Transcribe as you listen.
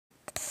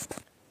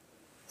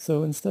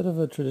So instead of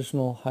a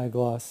traditional high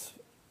gloss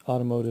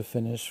automotive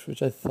finish,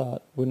 which I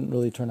thought wouldn't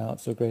really turn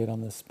out so great on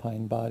this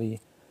pine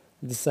body,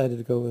 I decided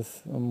to go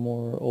with a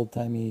more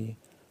old-timey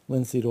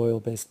linseed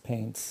oil-based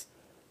paints.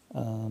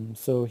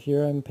 So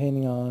here I'm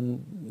painting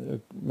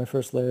on my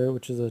first layer,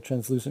 which is a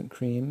translucent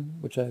cream,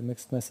 which I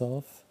mixed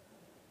myself.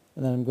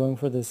 And then I'm going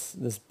for this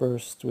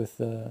burst with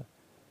the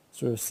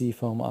sort of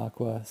seafoam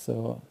aqua.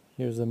 So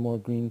here's a more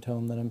green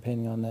tone that I'm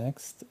painting on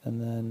next,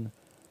 and then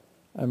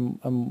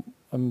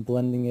I'm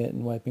blending it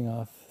and wiping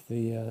off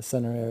the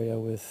center area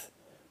with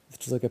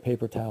just like a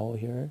paper towel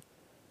here.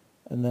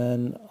 And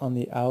then on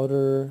the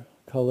outer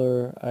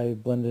color, I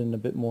blended in a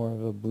bit more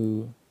of a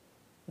blue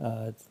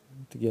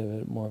to give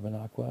it more of an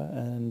aqua.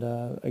 And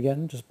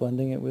again, just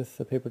blending it with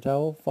a paper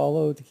towel.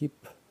 Follow to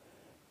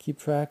keep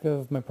track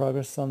of my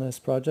progress on this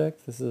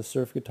project. This is a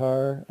surf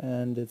guitar,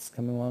 and it's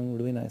coming along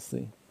really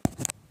nicely.